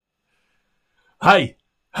Hey,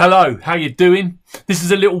 hello, how you doing? This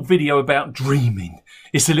is a little video about dreaming.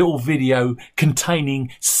 It's a little video containing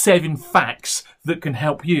 7 facts that can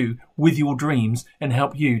help you with your dreams and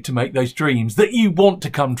help you to make those dreams that you want to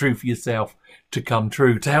come true for yourself to come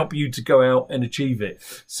true, to help you to go out and achieve it.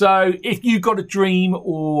 So if you've got a dream,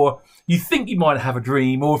 or you think you might have a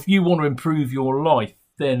dream, or if you want to improve your life,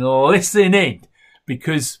 then listen in,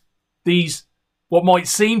 because these, what might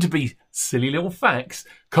seem to be silly little facts,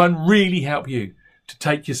 can really help you to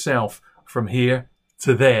take yourself from here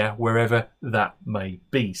to there, wherever that may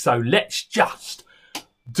be. So let's just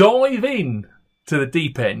dive in to the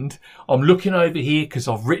deep end. I'm looking over here because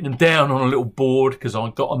I've written them down on a little board because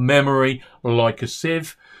I've got a memory like a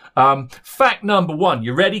sieve. Fact number 1,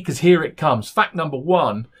 you ready? Because here it comes. Fact number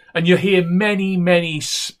 1, and you hear many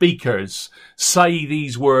speakers say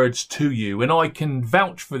these words to you, and I can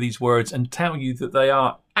vouch for these words and tell you that they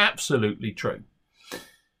are absolutely true.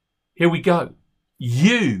 Here we go.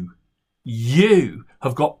 You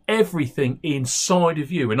have got everything inside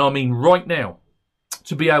of you, and I mean right now,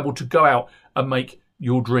 to be able to go out and make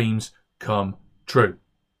your dreams come true.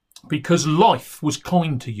 Because life was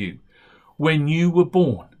kind to you. When you were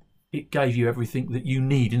born, it gave you everything that you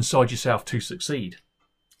need inside yourself to succeed.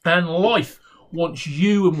 And life wants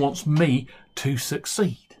you and wants me to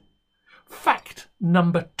succeed. Fact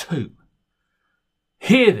number 2.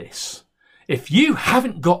 Hear this. If you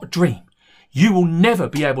haven't got a dream, you will never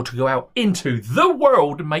be able to go out into the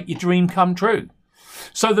world and make your dream come true.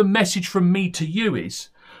 So the message from me to you is,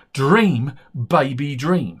 dream, baby,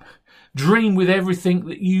 dream. Dream with everything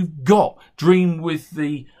that you've got. Dream with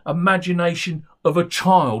the imagination of a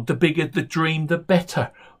child. The bigger the dream, the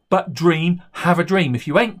better. But dream, have a dream. If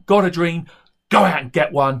you ain't got a dream, go out and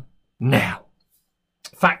get one now.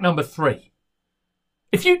 Fact number 3.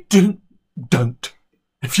 If you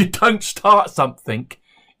if you don't start something,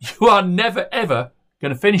 you are never ever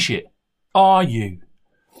going to finish it, are you?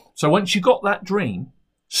 So once you got that dream,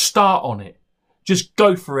 start on it. Just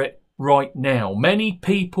go for it right now. Many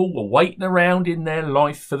people were waiting around in their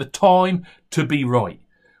life for the time to be right.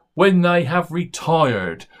 When they have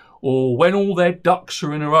retired, or when all their ducks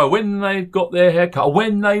are in a row, when they've got their hair cut, or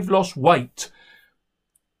when they've lost weight.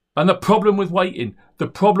 And the problem with waiting, the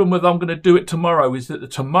problem with I'm going to do it tomorrow, is that the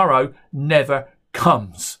tomorrow never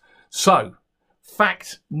comes. So,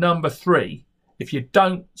 fact number 3, if you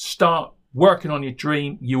don't start working on your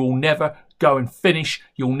dream, you will never go and finish.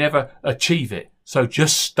 You'll never achieve it. So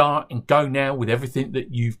just start and go now with everything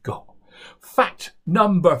that you've got. Fact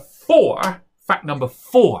number 4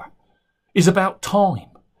 is about time.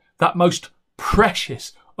 That most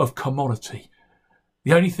precious of commodity.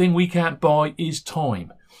 The only thing we can't buy is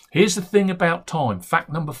time. Here's the thing about time.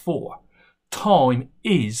 Fact number 4. Time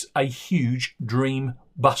is a huge dream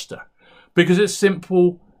buster. Because it's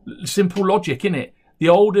simple logic, isn't it? The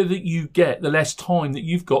older that you get, the less time that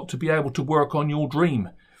you've got to be able to work on your dream.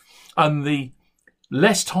 And the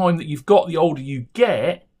less time that you've got, the older you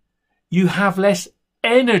get, you have less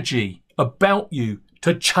energy about you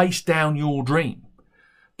to chase down your dream.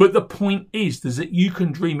 But the point is that you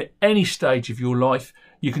can dream at any stage of your life.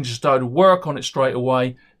 You can just start to work on it straight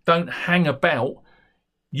away. Don't hang about.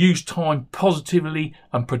 Use time positively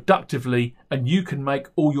and productively, and you can make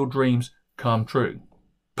all your dreams come true.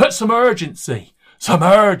 Put some urgency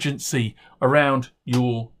around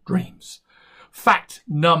your dreams. Fact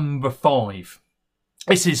number 5.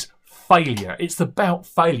 This is failure. It's about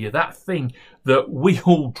failure, that thing that we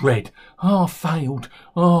all dread. Oh, failed.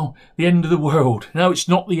 Oh, the end of the world. No, it's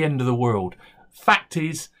not the end of the world. Fact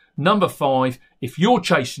is, number 5, if you're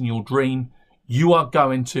chasing your dream, you are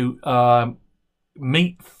going to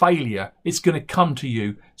meet failure. It's going to come to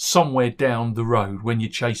you somewhere down the road when you're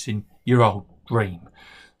chasing your old dream.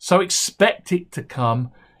 So expect it to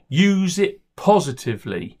come. Use it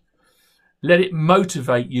positively. Let it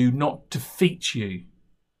motivate you, not defeat you.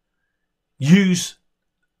 Use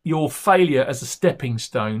your failure as a stepping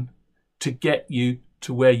stone to get you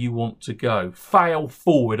to where you want to go. Fail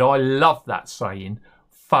forward. I love that saying.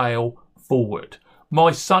 Fail forward.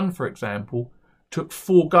 My son, for example, took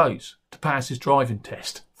 4 goes to pass his driving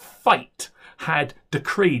test. Fate had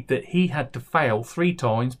decreed that he had to fail 3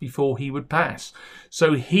 times before he would pass.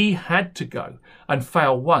 So he had to go and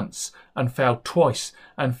fail once, and fail twice,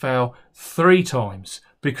 and fail 3 times,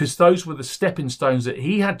 because those were the stepping stones that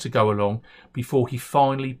he had to go along before he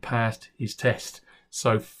finally passed his test.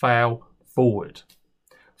 So fail forward.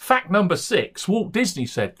 Fact number 6, Walt Disney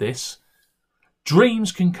said this: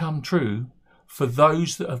 dreams can come true for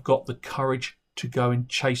those that have got the courage to go and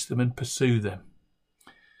chase them and pursue them.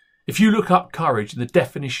 If you look up courage and the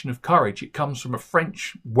definition of courage, it comes from a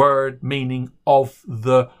French word meaning of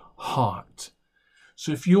the heart.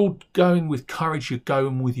 So if you're going with courage, you're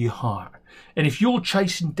going with your heart. And if you're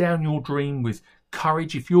chasing down your dream with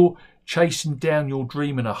courage, if you're chasing down your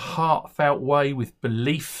dream in a heartfelt way with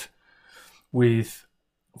belief, with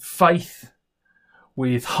faith,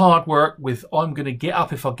 with hard work, with I'm going to get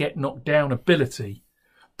up if I get knocked down ability,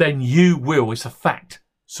 then you will, it's a fact,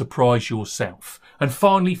 surprise yourself. And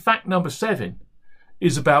finally, fact number 7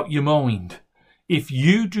 is about your mind. If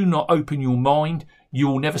you do not open your mind, you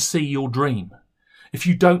will never see your dream. If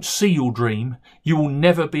you don't see your dream, you will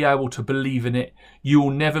never be able to believe in it, you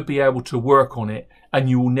will never be able to work on it, and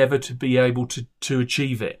you will never be able to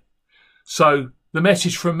achieve it. So the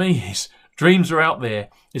message from me is, dreams are out there.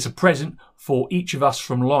 It's a present for each of us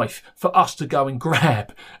from life, for us to go and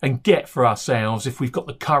grab and get for ourselves if we've got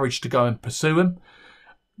the courage to go and pursue them.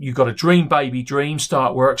 You've got to dream, baby, dream,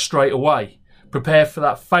 start work straight away. Prepare for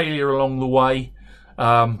that failure along the way.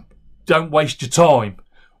 Don't waste your time.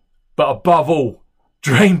 But above all,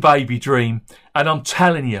 dream, baby, dream. And I'm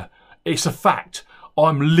telling you, it's a fact.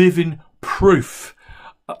 I'm living proof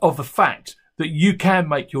of the fact that you can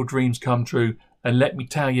make your dreams come true. And let me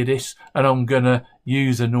tell you this, and I'm going to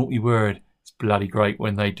use a naughty word. It's bloody great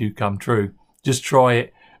when they do come true. Just try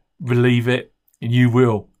it, believe it, and you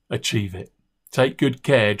will achieve it. Take good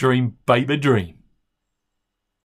care. Dream, baby, dream.